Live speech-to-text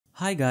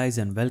Hi guys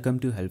and welcome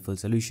to Helpful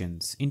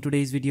Solutions. In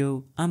today's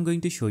video, I'm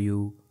going to show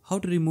you how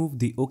to remove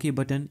the OK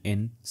button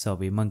in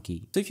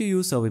SurveyMonkey. So if you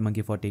use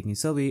SurveyMonkey for taking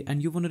survey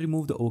and you want to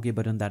remove the OK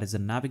button, that is the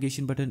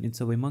navigation button in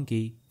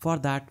SurveyMonkey, for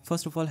that,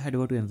 first of all, head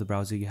over to any of the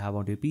browser you have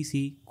on your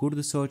PC, go to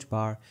the search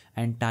bar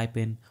and type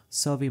in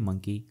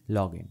SurveyMonkey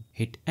login.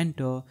 Hit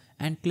enter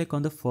and click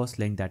on the first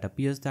link that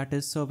appears, that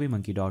is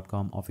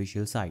surveymonkey.com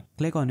official site.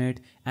 Click on it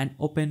and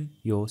open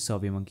your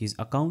SurveyMonkey's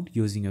account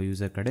using your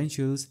user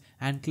credentials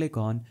and click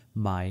on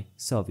My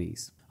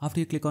Surveys. After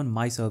you click on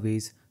My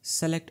Surveys,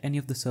 select any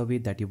of the survey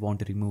that you want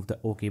to remove the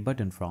OK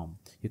button from.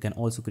 You can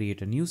also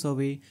create a new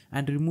survey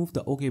and remove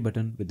the OK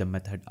button with the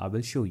method I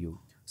will show you.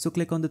 So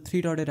click on the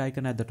three-dotted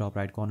icon at the top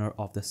right corner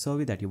of the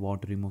survey that you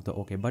want to remove the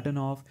OK button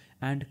of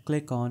and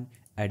click on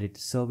Edit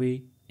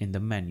Survey in the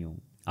menu.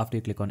 After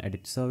you click on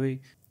Edit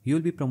Survey, you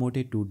will be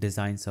promoted to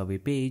Design Survey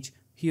page.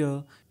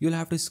 Here, you'll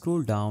have to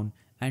scroll down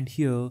and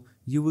here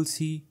you will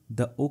see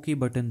the OK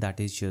button that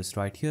is just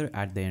right here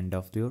at the end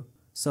of your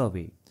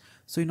survey.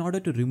 So in order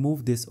to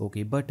remove this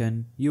OK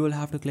button, you will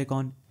have to click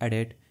on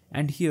Edit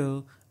and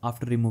here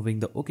after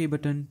removing the OK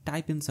button,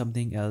 type in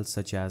something else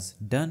such as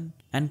Done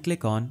and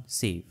click on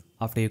Save.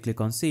 After you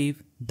click on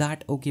Save,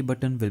 that OK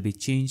button will be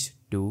changed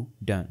to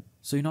Done.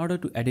 So in order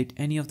to edit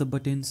any of the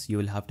buttons, you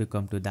will have to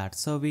come to that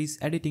surveys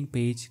editing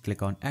page,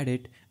 click on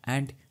Edit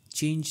and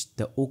change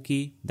the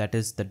OK, that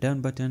is the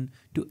Done button,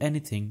 to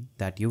anything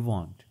that you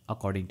want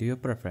according to your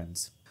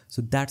preference.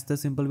 So that's the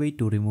simple way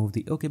to remove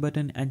the OK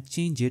button and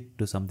change it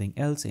to something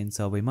else in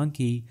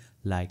SurveyMonkey.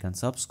 Like and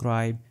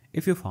subscribe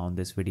if you found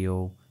this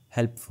video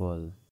helpful.